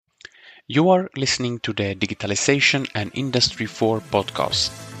You are listening to the Digitalization and Industry 4 podcast,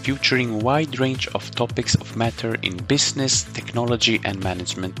 featuring a wide range of topics of matter in business, technology and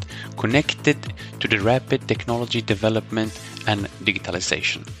management, connected to the rapid technology development and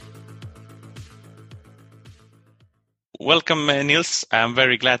digitalization. Welcome, Niels. I'm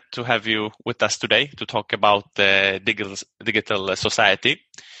very glad to have you with us today to talk about the digital society.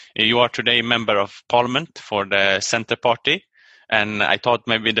 You are today a member of Parliament for the Centre Party. And I thought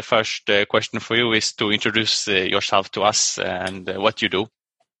maybe the first question for you is to introduce yourself to us and what you do.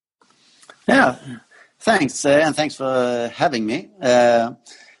 Yeah, thanks. And thanks for having me. Well,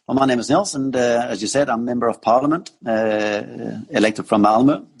 my name is Niels, and as you said, I'm a member of Parliament, elected from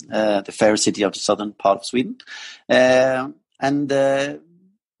Malmö, the fair city of the southern part of Sweden.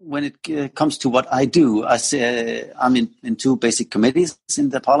 When it comes to what I do, I'm in two basic committees in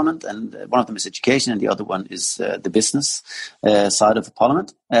the Parliament, and one of them is education, and the other one is the business side of the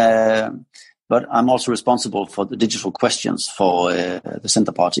Parliament. But I'm also responsible for the digital questions for the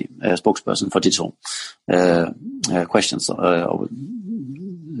Centre Party, spokesperson for digital questions or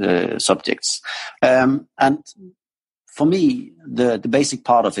subjects. And for me, the basic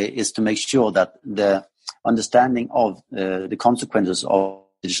part of it is to make sure that the understanding of the consequences of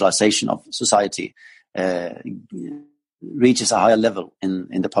digitalization of society reaches a higher level in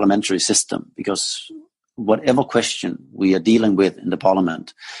the parliamentary system, because whatever question we are dealing with in the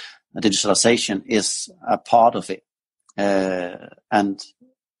parliament, digitalization is a part of it. And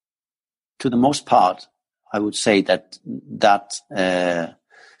to the most part, I would say that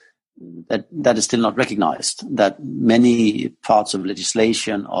is still not recognized, that many parts of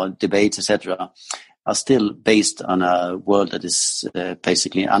legislation or debates, etc., are still based on a world that is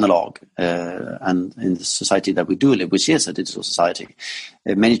basically analog, and in the society that we do live, which is a digital society,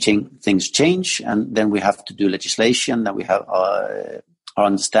 many things change, and then we have to do legislation, that we have our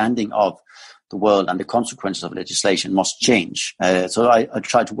understanding of the world and the consequences of legislation must change. So I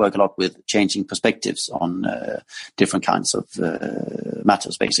try to work a lot with changing perspectives on different kinds of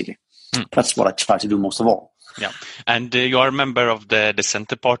matters, basically. That's what I try to do most of all. Yeah, and you are a member of the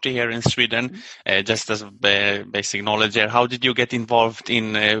Centre Party here in Sweden. Just as basic knowledge here, how did you get involved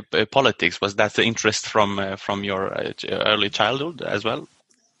in politics? Was that the interest from your early childhood as well?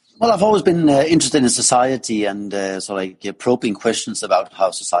 Well, I've always been interested in society and probing questions about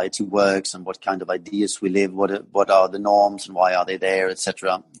how society works and what kind of ideas we live, what are the norms and why are they there,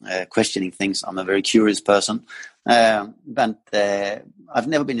 etc. Questioning things. I'm a very curious person. I've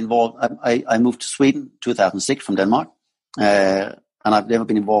never been involved. I moved to Sweden 2006 from Denmark, and I've never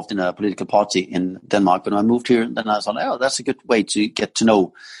been involved in a political party in Denmark. But when I moved here, then I thought, oh, that's a good way to get to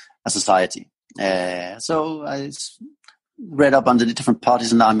know a society. So I read up under the different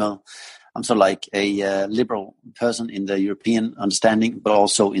parties, and I'm sort of like a liberal person in the European understanding, but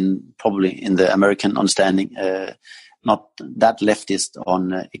also probably in the American understanding. Not that leftist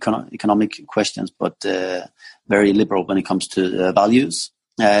on economic questions, but very liberal when it comes to values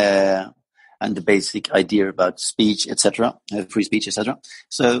and the basic idea about speech, etc., free speech, etc.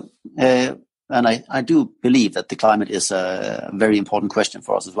 So, and I do believe that the climate is a very important question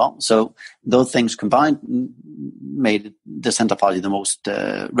for us as well. So those things combined made the Centre Party the most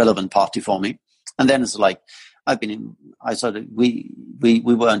relevant party for me. And then it's like we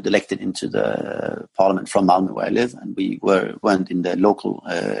weren't elected into the parliament from Malmö, where I live, and we weren't in the local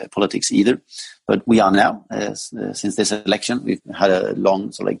politics either. But we are now, since this election. We've had a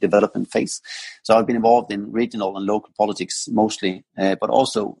long development phase. So I've been involved in regional and local politics mostly, but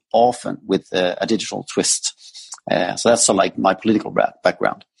also often with a digital twist. So that's my political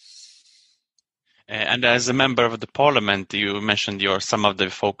background. And as a member of the parliament, you mentioned some of the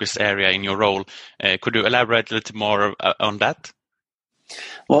focus area in your role. Could you elaborate a little more on that?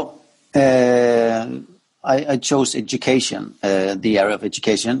 Well, I chose education, the area of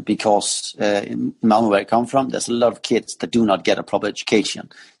education, because in Malmö, where I come from, there's a lot of kids that do not get a proper education.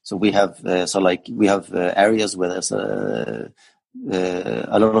 So we have areas where there's a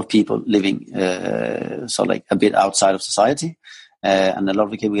lot of people living a bit outside of society. And a lot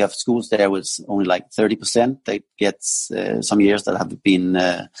of the kids, we have schools there with only 30%. They get some years that have been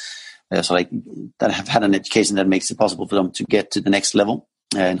that have had an education that makes it possible for them to get to the next level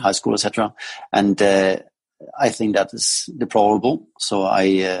in high school, etc. And I think that is deplorable. So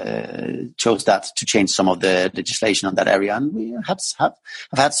I chose that to change some of the legislation on that area, and we have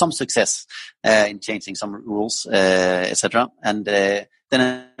had some success in changing some rules, etc. And then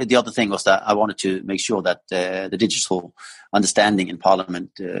the other thing was that I wanted to make sure that the digital understanding in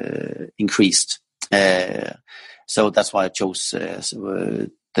Parliament increased. So that's why I chose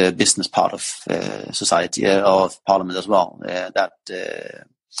the business part of society, of Parliament as well. That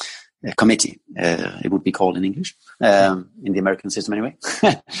committee. It would be called in English, in the American system anyway.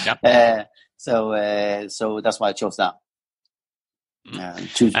 So that's why I chose that.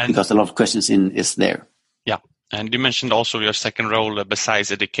 Because a lot of questions is there. Yeah. And you mentioned also your second role,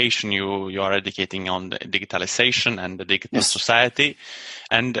 besides education, you are educating on the digitalization and the digital society.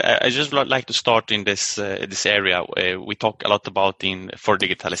 And I just would like to start in this area. We talk a lot about for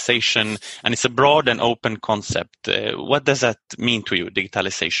digitalization, and it's a broad and open concept. What does that mean to you,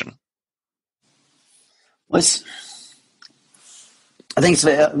 digitalization? Well, I think it's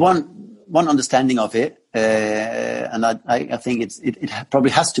one understanding of it, and I think it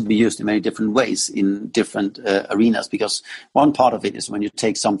probably has to be used in many different ways in different arenas, because one part of it is when you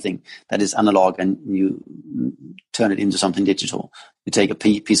take something that is analog and you turn it into something digital. You take a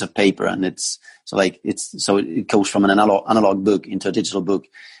piece of paper and it goes from an analog book into a digital book.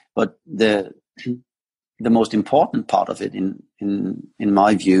 But the most important part of it, in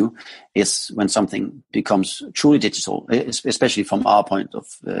my view, is when something becomes truly digital, especially from our point of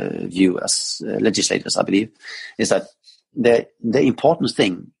view as legislators, I believe, is that the important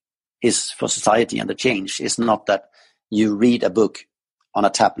thing is for society, and the change is not that you read a book on a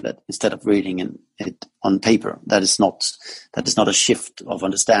tablet instead of reading it on paper. That is not a shift of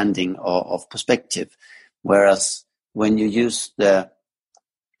understanding or of perspective. Whereas when you use the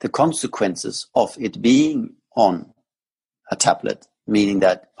consequences of it being on a tablet, meaning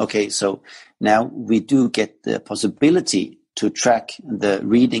that, okay, so now we do get the possibility to track the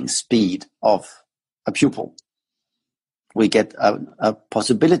reading speed of a pupil. We get a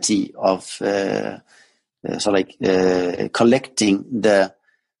possibility of collecting the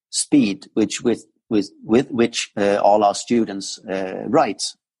speed with which all our students write,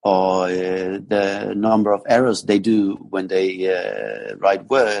 or the number of errors they do when they write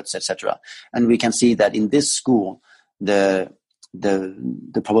words, etc. And we can see that in this school, the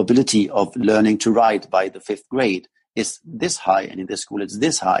probability of learning to write by the 5th grade is this high, and in this school it's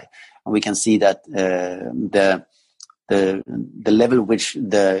this high. And we can see that the level which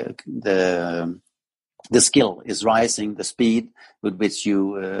the skill is rising, the speed with which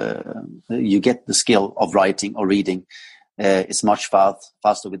you get the skill of writing or reading is much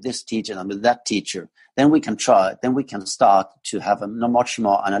faster with this teacher than with that teacher. Then we can start to have a much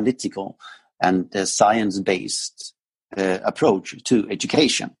more analytical and science-based approach to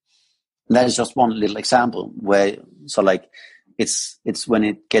education. And that is just one little example where, it's when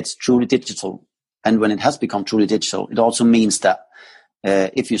it gets truly digital, and when it has become truly digital, it also means that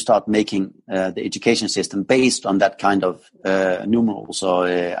if you start making the education system based on that kind of numerals or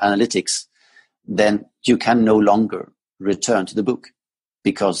analytics, then you can no longer return to the book,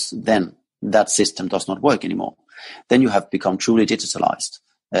 because then that system does not work anymore. Then you have become truly digitalized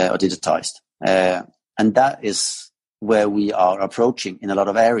or digitized. And that is where we are approaching in a lot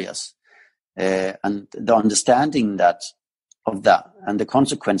of areas. And the understanding of that and the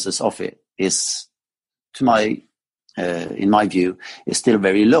consequences of it is, in my view, is still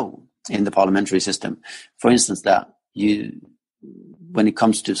very low in the parliamentary system. For instance, that when it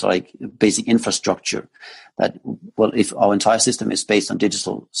comes to basic infrastructure, that, well, if our entire system is based on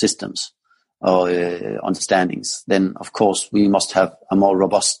digital systems or understandings, then of course we must have a more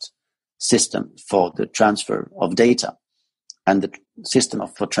robust system for the transfer of data. And the system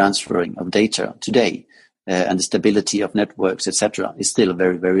for transferring of data today and the stability of networks, etc., is still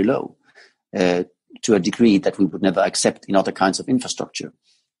very, very low, to a degree that we would never accept in other kinds of infrastructure.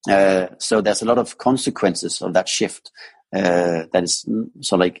 So there's a lot of consequences of that shift. That is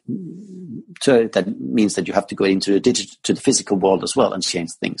that means that you have to go into to the physical world as well and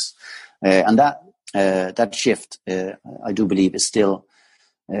change things. And that shift, I do believe, is still.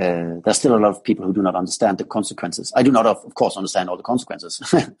 There's still a lot of people who do not understand the consequences. I do not, of course, understand all the consequences.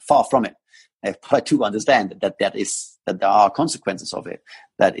 Far from it. But I do understand that there are consequences of it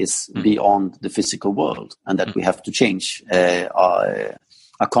that is beyond the physical world, and that we have to change our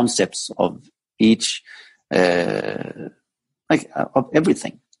concepts of each, of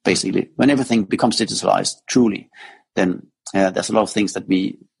everything, basically. When everything becomes digitalized, truly, then there's a lot of things that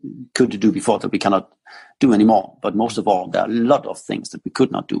we could do before that we cannot do anymore. But most of all, there are a lot of things that we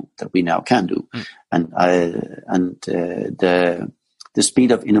could not do that we now can do. And the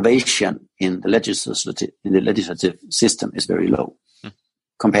speed of innovation in the legislative system is very low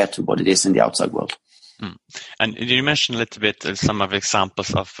compared to what it is in the outside world. And you mentioned a little bit some of the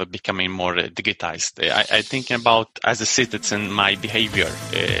examples of becoming more digitized. I think about, as a citizen, my behavior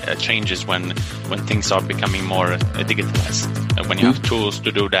changes when things are becoming more digitalized. when you have tools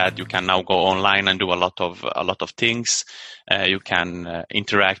to do that, you can now go online and do a lot of things. You can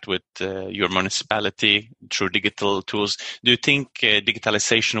interact with your municipality through digital tools. Do you think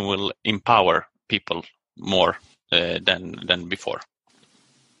digitalization will empower people more than before?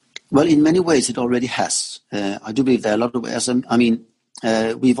 Well, in many ways, it already has. I do believe there are a lot of ways. I mean,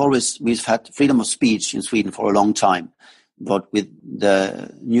 we've had freedom of speech in Sweden for a long time, but with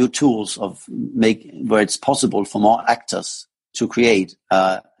the new tools where it's possible for more actors to create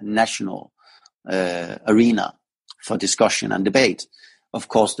a national arena for discussion and debate, of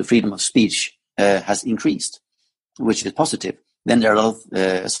course, the freedom of speech has increased, which is positive. Then there are a lot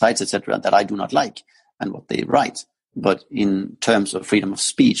of sites, etc., that I do not like and what they write. But in terms of freedom of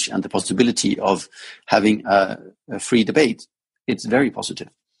speech and the possibility of having a free debate, it's very positive.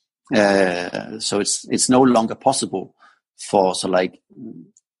 So it's no longer possible for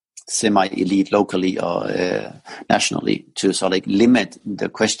semi-elite locally or nationally to limit the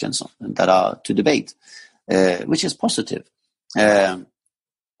questions that are to debate, which is positive. So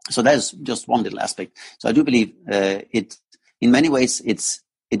that's just one little aspect. So I do believe in many ways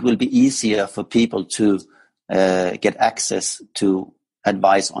it will be easier for people to get access to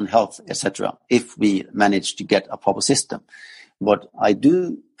advice on health, etc., if we manage to get a proper system. What I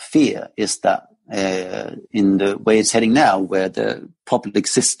do fear is that in the way it's heading now, where the public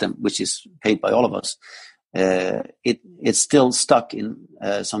system, which is paid by all of us, it's still stuck in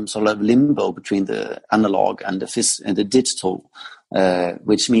some sort of limbo between the analog and the digital,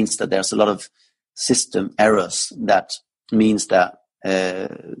 which means that there's a lot of system errors. That means that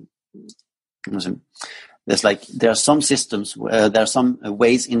there are some systems, there are some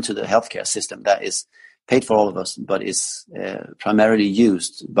ways into the healthcare system that is paid for all of us, but is primarily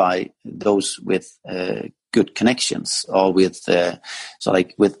used by those with good connections or with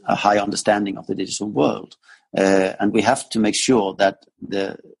with a high understanding of the digital world. And we have to make sure that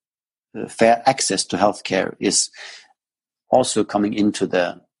the fair access to healthcare is also coming into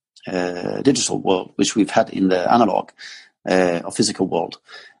the digital world, which we've had in the analog or physical world.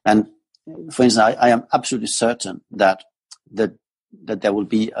 And for instance, I am absolutely certain that there will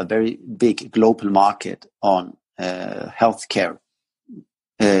be a very big global market on healthcare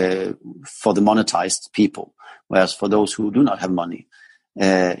for the monetized people, whereas for those who do not have money,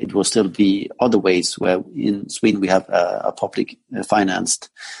 it will still be other ways where in Sweden we have a public financed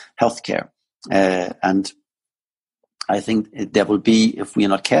healthcare. And I think there will be, if we are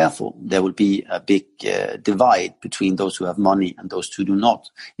not careful, there will be a big divide between those who have money and those who do not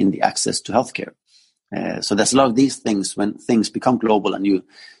in the access to healthcare. So there's a lot of these things when things become global and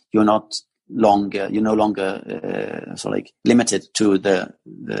you're no longer limited to the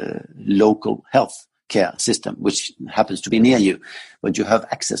local health care system, which happens to be near you, but you have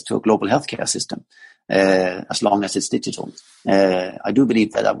access to a global healthcare system as long as it's digital. I do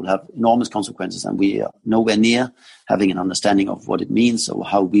believe that will have enormous consequences, and we are nowhere near having an understanding of what it means or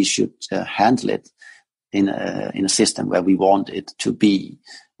how we should handle it in a system where we want it to be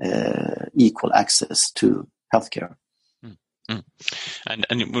equal access to healthcare. And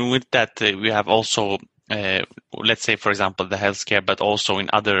with that, we have also, let's say, for example, the healthcare, but also in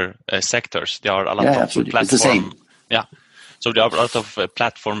other sectors, there are a lot of absolutely. platform. It's the same. Yeah. So there are a lot of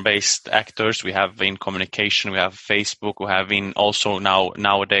platform-based actors. We have in communication, we have Facebook, we have in also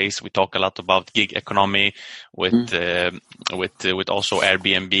nowadays we talk a lot about gig economy with also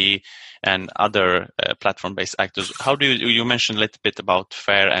Airbnb and other platform-based actors. How do you mentioned a little bit about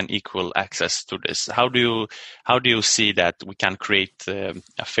fair and equal access to this? How do you see that we can create a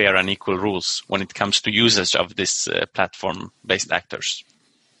fair and equal rules when it comes to usage of this platform-based actors?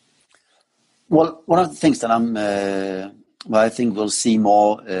 Well, one of the things that I think we'll see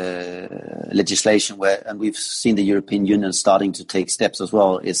more legislation and we've seen the European Union starting to take steps as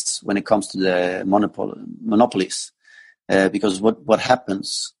well, is when it comes to the monopolies. Because what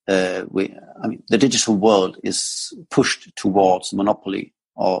happens, the digital world is pushed towards monopoly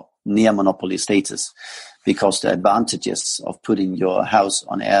or near monopoly status, because the advantages of putting your house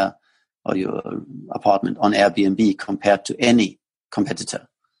on air or your apartment on Airbnb compared to any competitor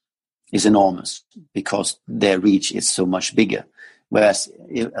is enormous, because their reach is so much bigger. Whereas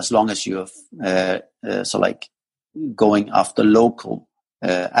as long as you're going after local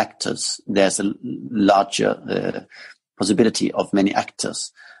actors, there's a larger possibility of many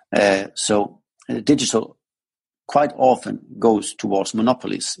actors. So digital quite often goes towards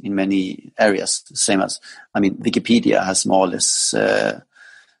monopolies in many areas. Same as, Wikipedia has more or less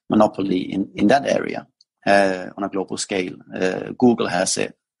monopoly in that area on a global scale. Google has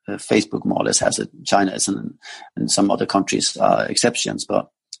it. Facebook more or less has it. China is, and some other countries are exceptions. But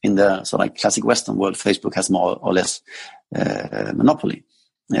in the classic Western world, Facebook has more or less monopoly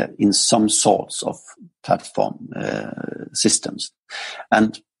in some sorts of platform systems,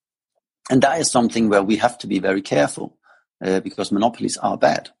 and that is something where we have to be very careful because monopolies are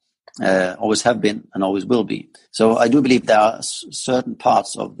bad, always have been and always will be. So I do believe there are certain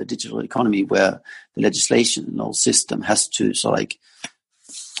parts of the digital economy where the legislational system has to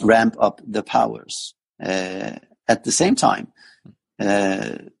ramp up the powers. At the same time,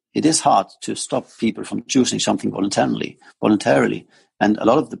 it is hard to stop people from choosing something voluntarily, and a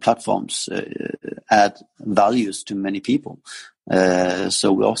lot of the platforms add values to many people.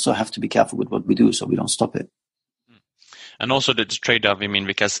 So we also have to be careful with what we do so we don't stop it. And also the trade-off,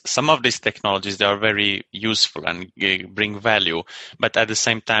 because some of these technologies, they are very useful and bring value. But at the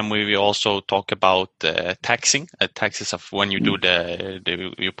same time, we also talk about taxes of when you do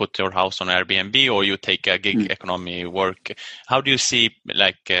you put your house on Airbnb or you take a gig economy work. How do you see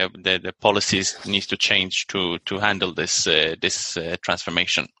the policies needs to change to handle this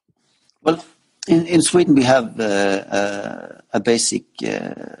transformation? Well, in Sweden, we have a basic, we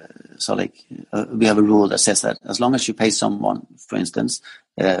have a rule that says that as long as you pay someone, for instance,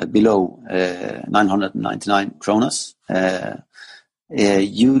 below 999 kronas,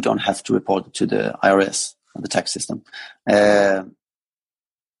 you don't have to report it to the IRS, the tax system.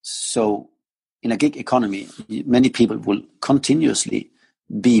 So in a gig economy, many people will continuously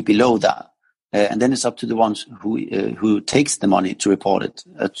be below that. And then it's up to the ones who takes the money to report it,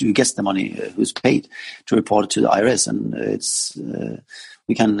 who gets the money, who's paid to report it to the IRS, and it's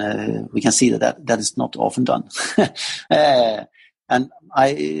we can see that is not often done. And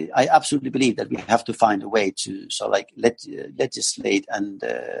I absolutely believe that we have to find a way to legislate and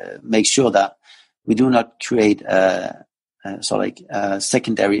make sure that we do not create a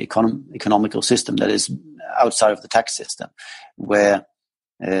secondary economical system that is outside of the tax system, where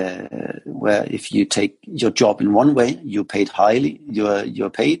if you take your job in one way, you're paid highly, you're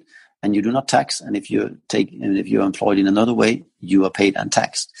paid, and you do not tax. And if you're employed in another way, you are paid and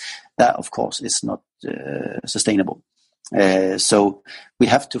taxed. That, of course, is not sustainable. So we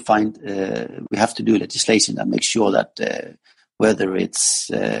have to do legislation that makes sure that whether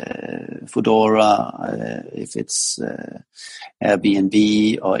it's Foodora, if it's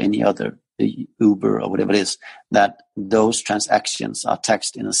Airbnb or any other, Uber or whatever it is, that those transactions are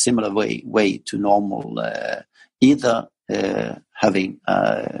taxed in a similar way to normal, either having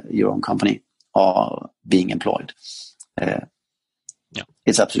your own company or being employed.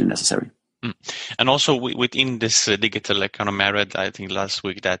 It's absolutely necessary. And also within this digital economy, I read, I think last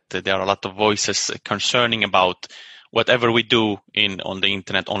week, that there are a lot of voices concerning about whatever we do on the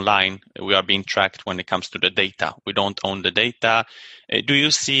internet online, we are being tracked when it comes to the data. We don't own the data. Do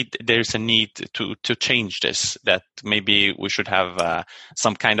you see there's a need to change this, that maybe we should have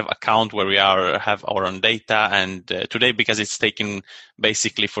some kind of account where we have our own data? And today, because it's taken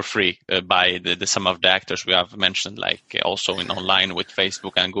basically for free by some of the actors we have mentioned, like also in online with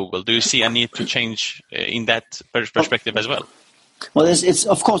Facebook and Google, do you see a need to change in that perspective as well? Well, it's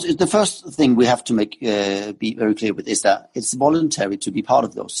of course, the first thing we have to be very clear with is that it's voluntary to be part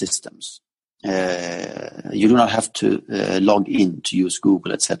of those systems. You do not have to log in to use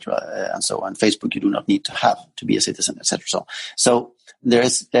Google, etc., and so on. Facebook, you do not need to have to be a citizen, etc. So there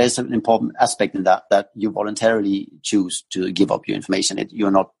is an important aspect in that you voluntarily choose to give up your information.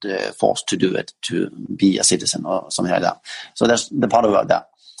 You're not forced to do it to be a citizen or something like that. So that's the part about that.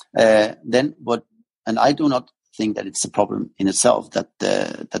 And I do not think that it's a problem in itself that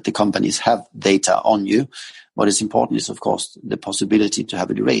the companies have data on you. What is important is, of course, the possibility to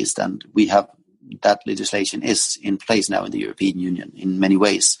have it erased, and we have that legislation is in place now in the European Union in many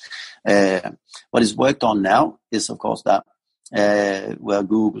ways. What is worked on now is, of course, that where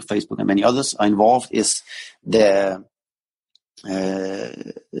Google, Facebook, and many others are involved is the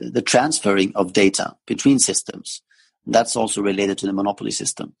transferring of data between systems. That's also related to the monopoly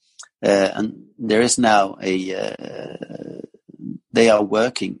system. And there is now they are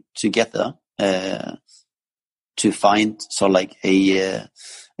working together to find a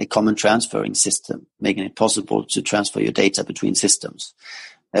common transferring system, making it possible to transfer your data between systems,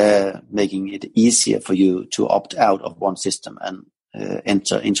 making it easier for you to opt out of one system and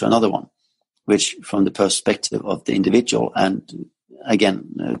enter into another one, which from the perspective of the individual and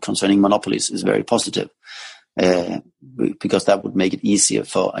again concerning monopolies is very positive. Because that would make it easier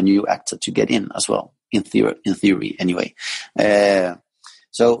for a new actor to get in as well, in theory anyway.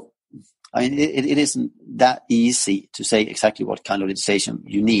 So I mean, it isn't that easy to say exactly what kind of legislation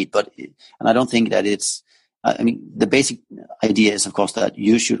you need, and I don't think that it's. I mean, the basic idea is, of course, that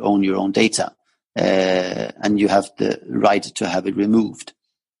you should own your own data, and you have the right to have it removed.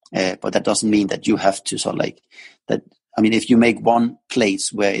 But that doesn't mean that you have to sort of like that. I mean, if you make one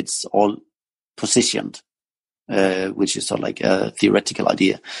place where it's all positioned, which is sort of like a theoretical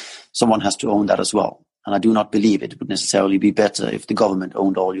idea, someone has to own that as well. And I do not believe it would necessarily be better if the government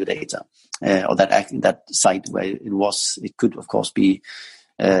owned all your data, or that site where it was. It could, of course, be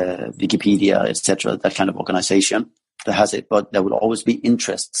Wikipedia, etc., that kind of organization that has it, but there will always be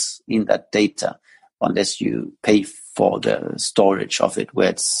interests in that data unless you pay for the storage of it,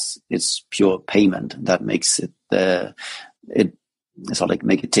 where it's pure payment that makes it sort of like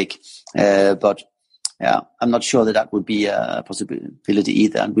make it tick. But yeah, I'm not sure that would be a possibility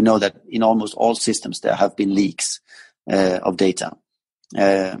either. And we know that in almost all systems there have been leaks of data.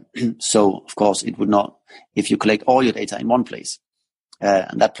 So of course it would not, if you collect all your data in one place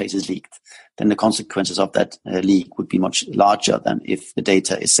and that place is leaked, then the consequences of that leak would be much larger than if the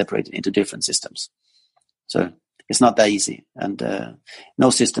data is separated into different systems. So it's not that easy, and no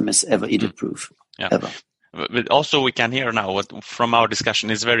system is ever idiot-proof, ever. But also we can hear now from our discussion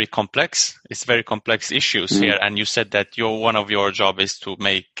is very complex. It's very complex issues here. And you said that one of your job is to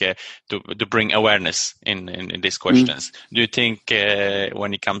make, to bring awareness in these questions. Do you think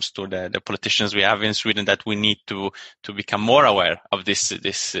when it comes to the politicians we have in Sweden that we need to become more aware of these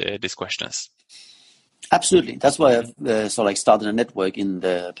questions? Absolutely. That's why I've sort of like started a network in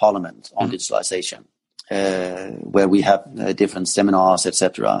the parliament on digitalization. Where we have different seminars,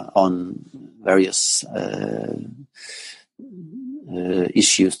 etc., on various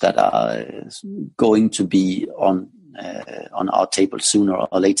issues that are going to be on our table sooner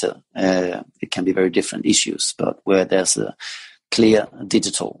or later. It can be very different issues, but where there's a clear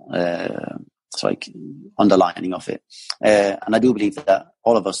digital underlining of it. And I do believe that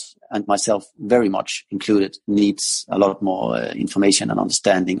all of us, and myself very much included, needs a lot more information and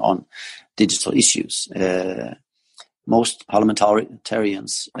understanding on digital issues. Most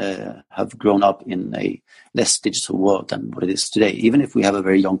parliamentarians have grown up in a less digital world than what it is today, even if we have a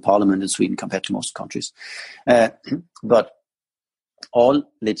very young parliament in Sweden compared to most countries. But all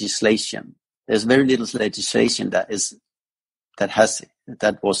legislation, there's very little legislation that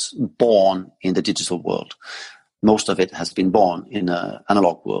was born in the digital world. Most of it has been born in an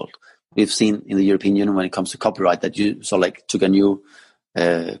analog world. We've seen in the European Union when it comes to copyright that you sort of like took a new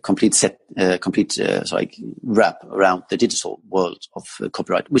complete wrap around the digital world of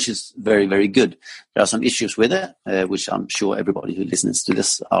copyright, which is very, very good. There are some issues with it, which I'm sure everybody who listens to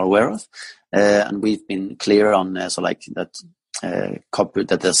this are aware of. And we've been clear on that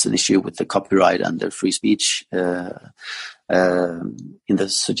there's an issue with the copyright and the free speech in the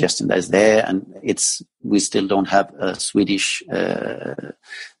suggestion that is there, and we still don't have a Swedish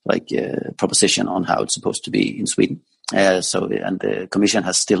proposition on how it's supposed to be in Sweden. And the Commission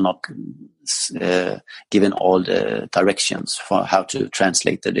has still not given all the directions for how to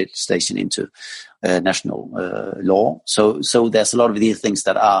translate the legislation into national law. So there's a lot of these things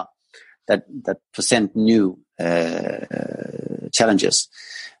that present new challenges.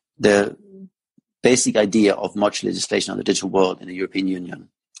 The basic idea of much legislation on the digital world in the European Union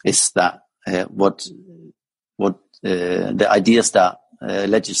is that the ideas that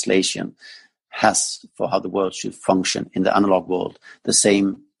legislation has for how the world should function in the analog world, the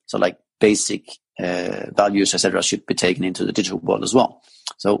same basic values, etc., should be taken into the digital world as well.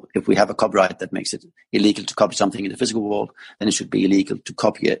 So if we have a copyright that makes it illegal to copy something in the physical world, then it should be illegal to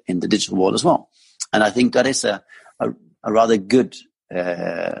copy it in the digital world as well. And I think that is a rather good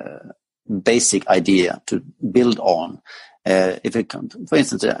basic idea to build on. If it comes, for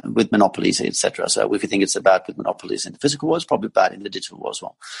instance, with monopolies, etc. So if you think it's bad with monopolies in the physical world, it's probably bad in the digital world as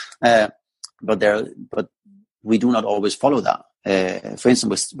well. But we do not always follow that. For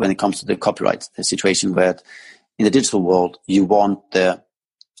instance, when it comes to the copyright situation, where in the digital world you want the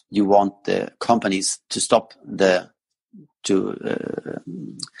companies to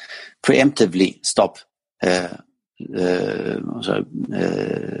preemptively stop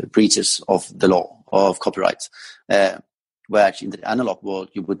breaches of the law of copyright, where actually in the analog world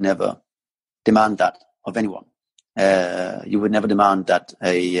you would never demand that of anyone. You would never demand that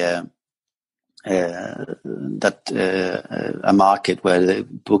a market where the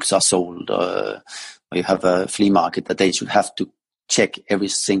books are sold, or you have a flea market, that they should have to check every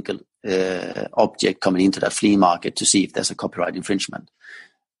single object coming into that flea market to see if there's a copyright infringement.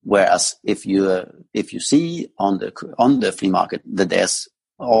 Whereas if you see on the flea market that there's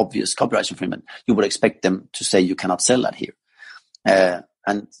obvious copyright infringement, you would expect them to say you cannot sell that here.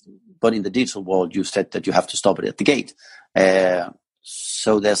 But in the digital world, you said that you have to stop it at the gate.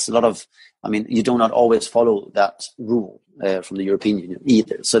 So there's a lot of, you do not always follow that rule from the European Union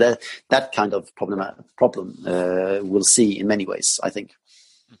either. So that kind of problem we'll see in many ways, I think.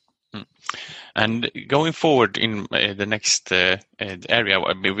 And going forward in the next area,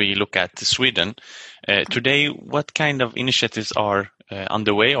 we look at Sweden. Today, what kind of initiatives are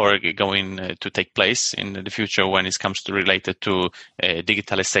underway or going to take place in the future when it comes to related to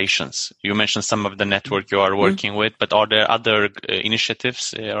digitalizations? You mentioned some of the network you are working with, but are there other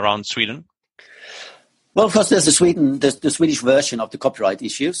initiatives around Sweden? Well, first there's the Swedish version of the copyright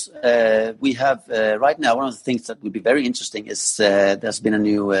issues. We have right now, one of the things that would be very interesting is there's been a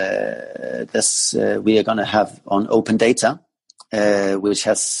new we are going to have on open data, which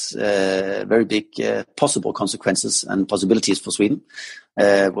has very big possible consequences and possibilities for Sweden.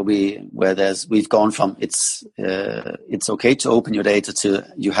 We've gone from it's okay to open your data to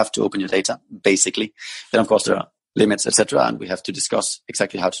you have to open your data basically. Then of course there are limits, etc., and we have to discuss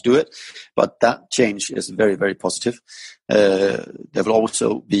exactly how to do it. But that change is very, very positive. There will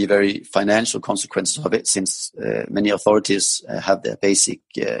also be very financial consequences of it, since many authorities have their basic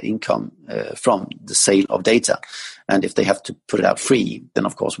income from the sale of data, and if they have to put it out free, then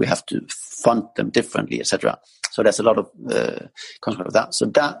of course we have to fund them differently, etc. So there's a lot of consequence of that. So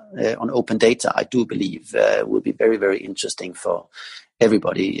that on open data, I do believe will be very, very interesting for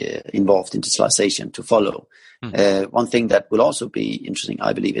everybody involved in digitalization to follow. One thing that will also be interesting,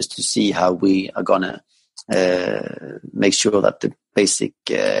 I believe, is to see how we are going to make sure that the basic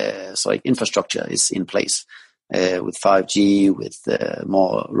infrastructure is in place with 5G, with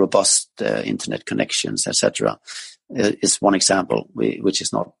more robust internet connections, etc. Is one example, which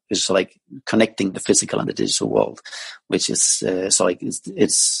is like connecting the physical and the digital world, which is it's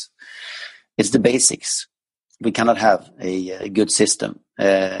the basics. We cannot have a good system,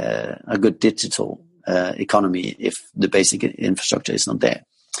 a good digital economy if the basic infrastructure is not there.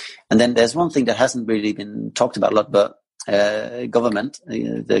 And then there's one thing that hasn't really been talked about a lot, but the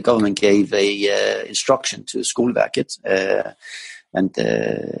government gave a instruction to Skolverket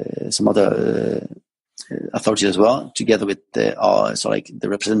and some other authorities as well, together with the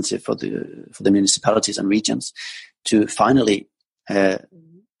representative for the municipalities and regions, to finally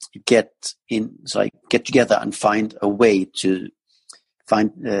get together and find a way to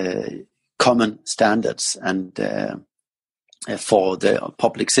find common standards and for the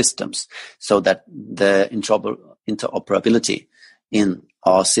public systems, so that the interoperability in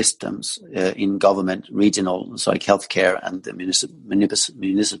our systems in government, regional, healthcare, and the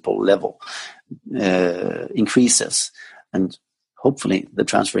municipal level increases, and hopefully the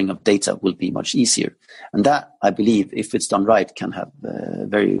transferring of data will be much easier. And that, I believe, if it's done right, can have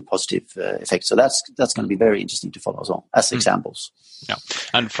very positive effects. So that's going to be very interesting to follow as well, as examples. Yeah.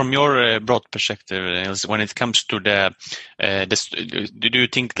 And from your broad perspective, Niels, when it comes to do you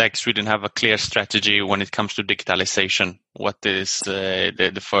think like Sweden have a clear strategy when it comes to digitalization? What is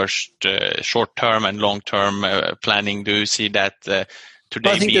the first short-term and long-term planning? Do you see that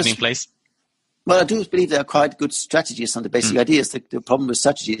today being in place? Well, I do believe there are quite good strategies on the basic ideas. The problem with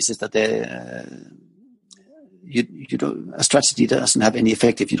strategies is that a strategy doesn't have any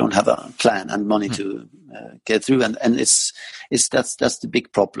effect if you don't have a plan and money to get through. And that's the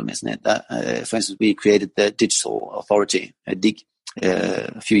big problem, isn't it? For instance, we created the digital authority, DIG,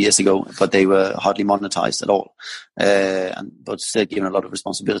 a few years ago, but they were hardly monetized at all, but still given a lot of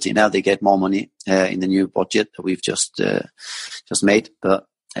responsibility. Now they get more money in the new budget that we've just made, but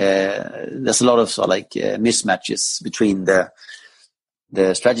there's a lot of mismatches between the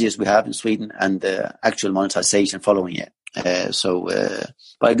strategies we have in Sweden and the actual monetization following it.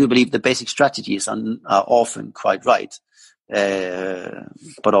 But I do believe the basic strategies are often quite right,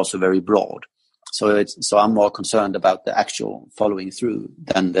 but also very broad. So I'm more concerned about the actual following through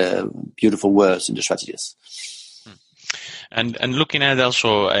than the beautiful words in the strategies. And looking at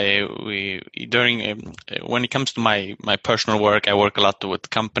also, when it comes to my personal work, I work a lot with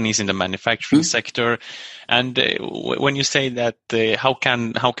companies in the manufacturing sector. And when you say that, how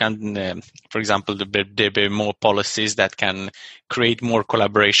can for example, there be more policies that can create more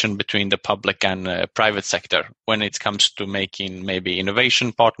collaboration between the public and private sector when it comes to making maybe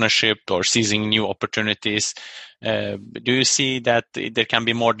innovation partnership or seizing new opportunities? Do you see that there can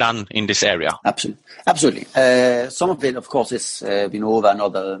be more done in this area? Absolutely. Some of it, of course, is Vinnova and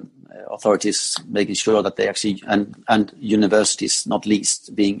other authorities making sure that they actually, and universities not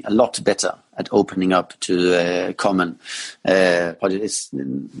least, being a lot better at opening up to common projects.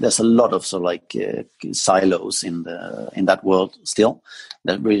 There's a lot of silos in that world still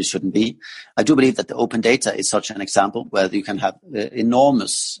that really shouldn't be. I do believe that the open data is such an example where you can have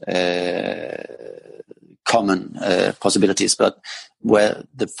enormous common possibilities, but where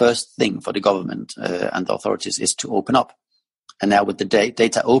the first thing for the government and the authorities is to open up. And now with the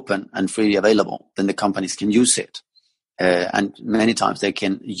data open and freely available, then the companies can use it. And many times they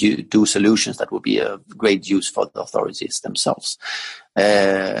can do solutions that would be a great use for the authorities themselves.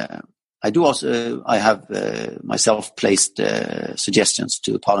 I have myself placed suggestions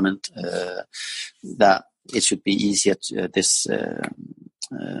to Parliament that it should be easier to this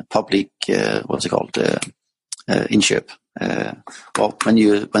public inköp. Well, when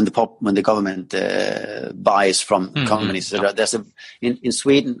the government buys from companies, there's in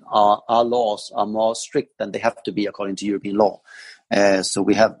Sweden our laws are more strict than they have to be according to European law. So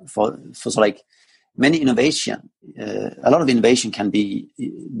we have for like many innovation, a lot of innovation can be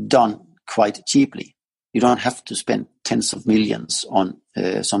done quite cheaply. You don't have to spend tens of millions on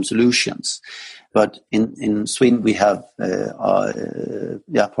some solutions. But in Sweden, we have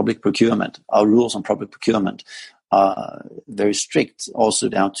public procurement. Our rules on public procurement are very strict, also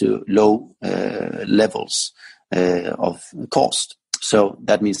down to low levels of cost. So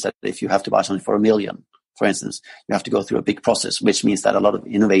that means that if you have to buy something for $1 million, for instance, you have to go through a big process, which means that a lot of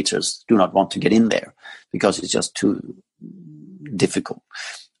innovators do not want to get in there because it's just too difficult.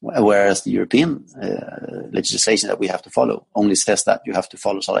 Whereas the European legislation that we have to follow only says that you have to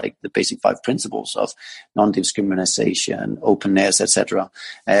follow like the basic 5 principles of non-discrimination, openness, etc.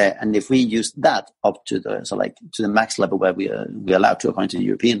 And if we use that up to the max level where we are allowed to according to the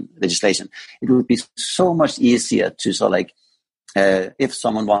European legislation, it would be so much easier to if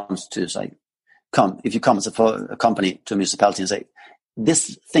someone wants to if you come as a company to a municipality and say,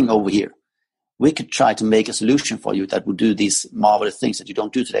 this thing over here, we could try to make a solution for you that would do these marvelous things that you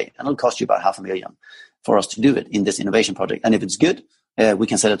don't do today. And it'll cost you about $500,000 for us to do it in this innovation project. And if it's good, we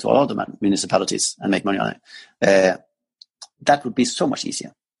can sell it to all other municipalities and make money on it. That would be so much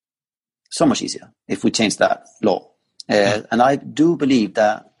easier if we change that law. And I do believe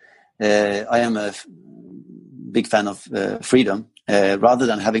that I am a big fan of freedom. Rather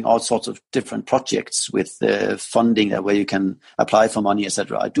than having all sorts of different projects with funding where you can apply for money,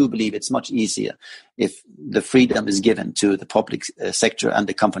 etc., I do believe it's much easier if the freedom is given to the public sector and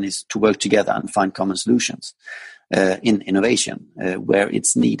the companies to work together and find common solutions in innovation where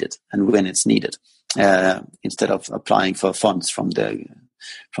it's needed and when it's needed, instead of applying for funds from the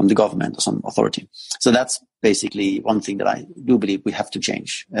government or some authority. So that's basically one thing that I do believe we have to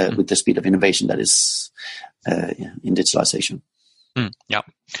change with the speed of innovation that is in digitalization.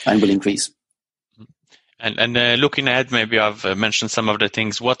 And will increase. And looking ahead, maybe I've mentioned some of the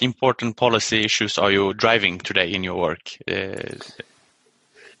things. What important policy issues are you driving today in your work?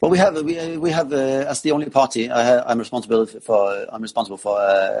 Well, we have as the only party, I'm responsible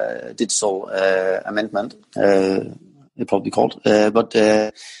for digital amendment. It probably called, but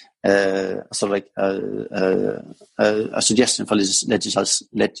sort of like a suggestion for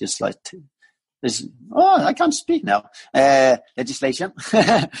legislation. I can't speak now. Legislation,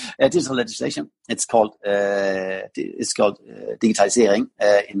 digital legislation. It's called digitizering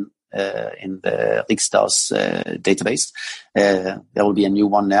in the Riksdags database. There will be a new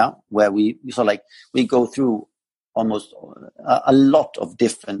one now where we go through almost a lot of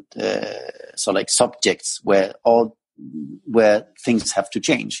different subjects where things have to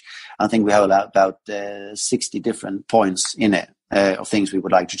change. I think we have about 60 different points in it of things we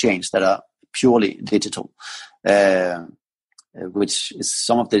would like to change that are purely digital, which is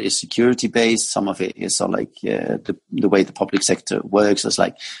some of it is security based, some of it is the way the public sector works. It's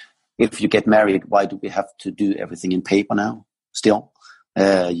like, if you get married, why do we have to do everything in paper now? Still,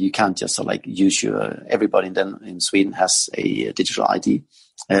 you can't just use everybody in Sweden has a digital ID,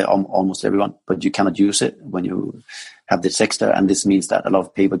 almost everyone, but you cannot use it when you have the sector, and this means that a lot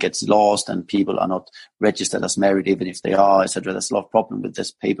of paper gets lost and people are not registered as married even if they are, etc. There's a lot of problem with this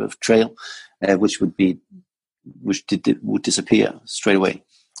paper trail, which would disappear straight away.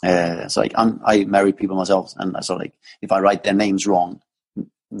 I married people myself, and if I write their names wrong,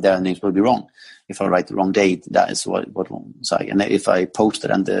 their names will be wrong. If I write the wrong date, that is what wrong. And if I post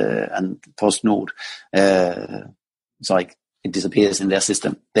it and PostNord, it disappears in their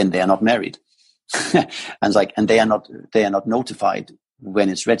system, then they are not married. and they are not notified when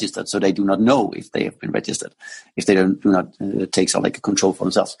it's registered, so they do not know if they have been registered, if they do not take a control for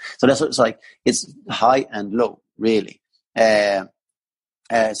themselves. So it's high and low, really. So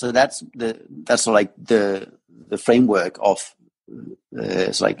that's the framework of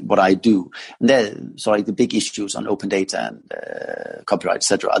what I do. And then the big issues on open data and copyright,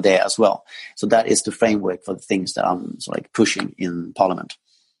 etc., are there as well. So that is the framework for the things that I'm pushing in Parliament.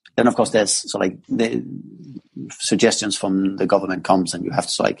 then of course there's the suggestions from the government comes, and you have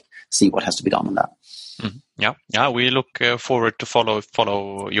to see what has to be done on that. Yeah. We look forward to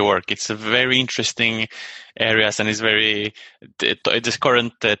follow your work. It's a very interesting areas, and it's this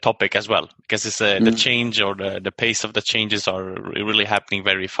current topic as well, because it's the change, or the pace of the changes are really happening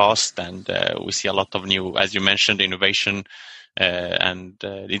very fast, and we see a lot of new, as you mentioned, innovation, and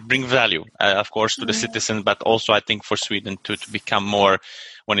it brings value, of course, to the citizen, but also I think for Sweden to become more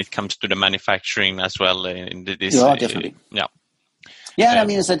when it comes to the manufacturing as well. Yeah, definitely. Yeah, and I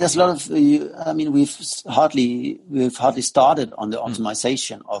mean, there's a lot of. We've hardly started on the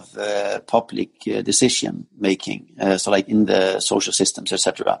optimization of public decision making. In the social systems,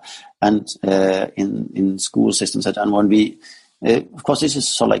 etc., and in school systems, and when we, of course, this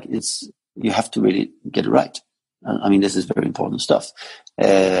is it's you have to really get it right. I mean, this is very important stuff.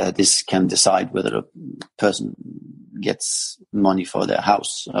 This can decide whether a person gets money for their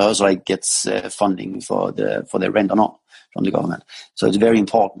house, or gets funding for their rent or not from the government. So it's very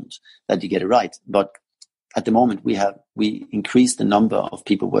important that you get it right. But at the moment, we increase the number of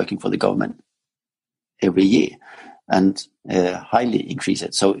people working for the government every year, and highly increase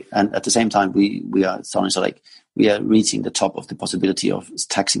it. So, and at the same time, we are starting we are reaching the top of the possibility of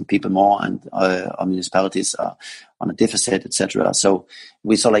taxing people more, and our municipalities are on a deficit, etc. So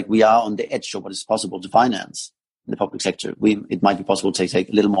we we are on the edge of what is possible to finance in the public sector. It might be possible to take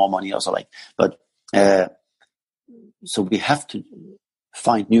a little more money also, but so we have to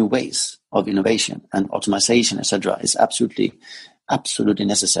find new ways of innovation, and optimization, etc. is absolutely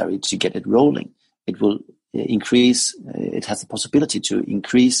necessary to get it rolling. It will increase. It has the possibility to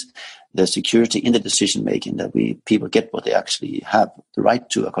increase the security in the decision making, that people get what they actually have the right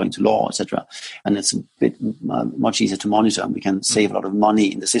to according to law, etc. And it's a bit much easier to monitor, and we can save a lot of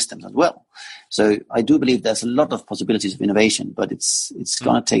money in the systems as well. So I do believe there's a lot of possibilities of innovation, but it's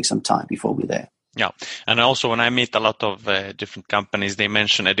going to take some time before we're there. Yeah, and also when I meet a lot of different companies, they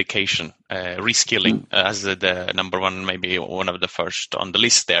mention education, reskilling as the number one, maybe one of the first on the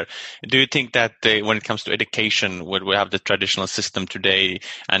list there. Do you think that when it comes to education, where we have the traditional system today,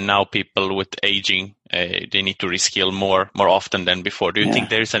 and now people with aging, they need to reskill more often than before? Do you think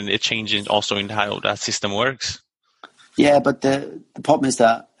there is a change also in how that system works? Yeah, but the problem is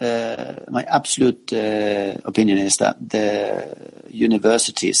that my absolute opinion is that the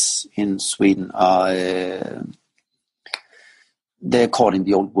universities in Sweden are they're caught in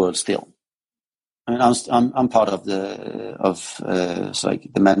the old world still. I mean, I'm part of not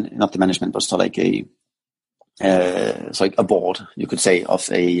the management, but a board, you could say,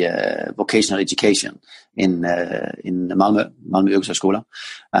 of a vocational education in Malmö Yrkeshögskola,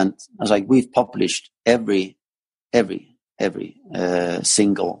 and I was we've published every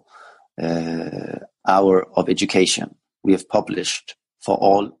single hour of education we have published for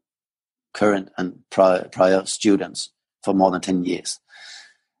all current and prior students for more than 10 years.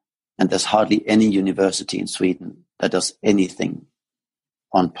 And there's hardly any university in Sweden that does anything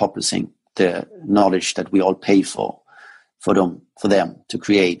on publishing the knowledge that we all pay for them to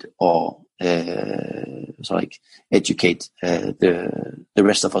create or educate the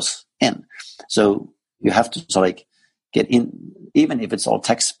rest of us in. So you have to get in, even if it's all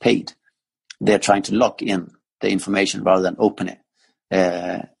tax paid. They're trying to lock in the information rather than open it.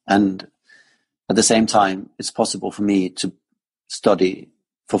 And at the same time, it's possible for me to study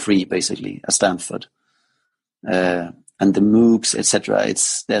for free, basically, at Stanford. And the MOOCs, etc.,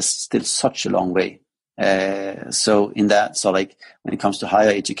 there's still such a long way. So in that, when it comes to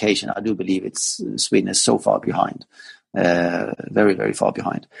higher education, I do believe Sweden is so far behind, very, very far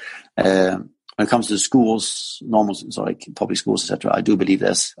behind. When it comes to schools, normal, public schools, etc., I do believe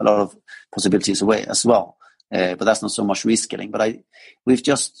there's a lot of possibilities away as well. But that's not so much reskilling. But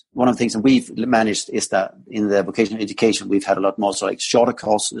one of the things that we've managed is that in the vocational education, we've had a lot more shorter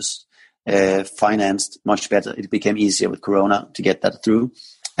courses, financed much better. It became easier with Corona to get that through,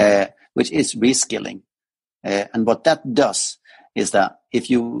 which is reskilling. And what that does is that if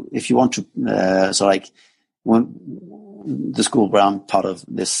you want to, when the school where I'm part of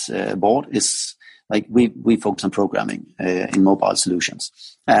this board is we focus on programming in mobile solutions.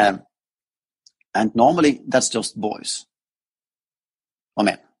 And normally that's just boys or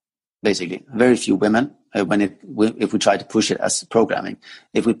men, basically. Very few women. If we try to push it as programming,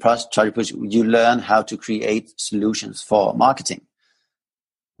 if we try to push it, you learn how to create solutions for marketing.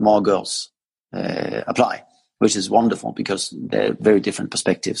 More girls apply, which is wonderful because they're very different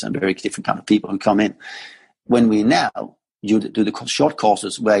perspectives and very different kind of people who come in. When we now you do the short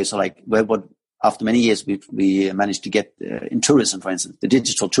courses where it's what after many years, we managed to get in tourism, for instance, the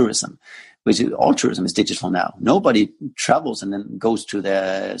digital tourism, which is, all tourism is digital now. Nobody travels and then goes to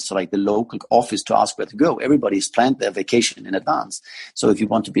the local office to ask where to go. Everybody's planned their vacation in advance. So if you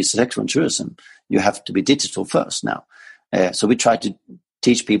want to be successful in tourism, you have to be digital first now. So we try to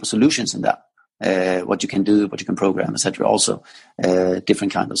teach people solutions in that. What you can do, what you can program, etc. Also,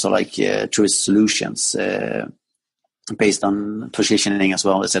 different kinds of tourist solutions based on positioning as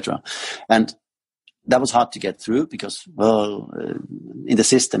well, etc. And that was hard to get through because, in the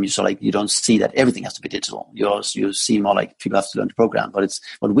system, you don't see that everything has to be digital. You see more like people have to learn to program. But it's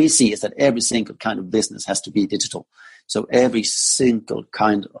what we see is that every single kind of business has to be digital. So every single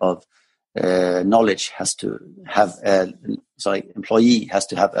kind of knowledge has to have employee has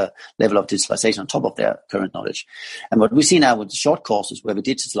to have a level of digitalization on top of their current knowledge. And what we see now with the short courses where we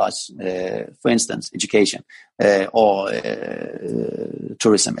digitalize, for instance, education or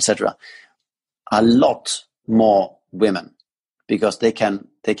tourism, etc., a lot more women, because they can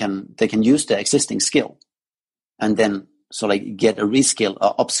use their existing skill and then get a reskill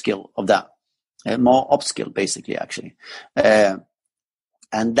or upskill of that, more upskill basically actually.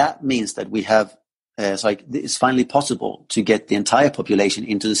 And that means that we have, it's finally possible to get the entire population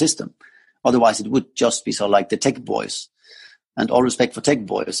into the system. Otherwise, it would just be the tech boys. And all respect for tech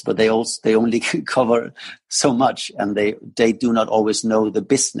boys, but they only cover so much, and they do not always know the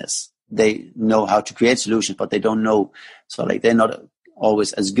business. They know how to create solutions, but they don't know. They're not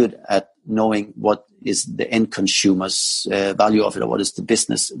always as good at knowing what is the end consumer's value of it, or what is the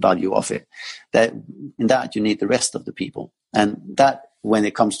business value of it. In that you need the rest of the people, and that. When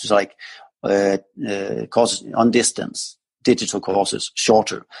it comes to courses on distance, digital courses,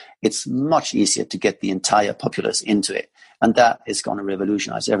 shorter, it's much easier to get the entire populace into it. And that is going to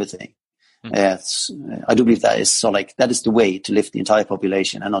revolutionize everything. I do believe that is that is the way to lift the entire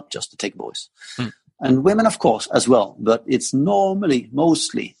population and not just the tech boys. And women, of course, as well, but it's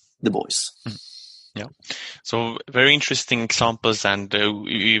mostly the boys. Yeah. So very interesting examples, and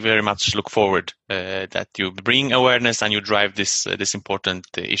we very much look forward that you bring awareness and you drive this important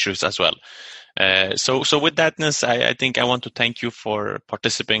issues as well. So with that, Niels, I think I want to thank you for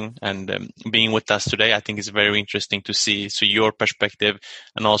participating and being with us today. I think it's very interesting to see your perspective,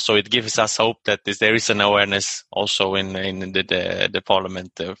 and also it gives us hope that there is an awareness also in the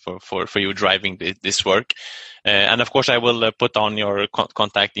parliament for you driving this work. And of course, I will put on your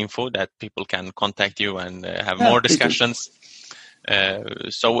contact info that people can contact you and have more discussions.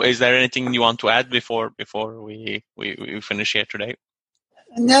 So is there anything you want to add before we finish here today?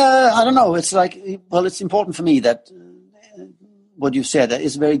 No, I don't know. It's it's important for me that what you said, that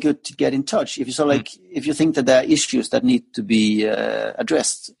it's very good to get in touch. If you if you think that there are issues that need to be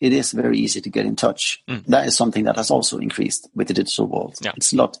addressed, it is very easy to get in touch. That is something that has also increased with the digital world. Yeah.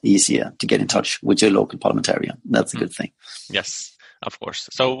 It's a lot easier to get in touch with your local parliamentarian. That's a good thing. Yes, of course.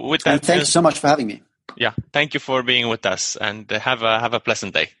 So with that, thank you so much for having me. Yeah, thank you for being with us, and have a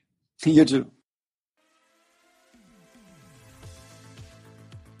pleasant day. You too.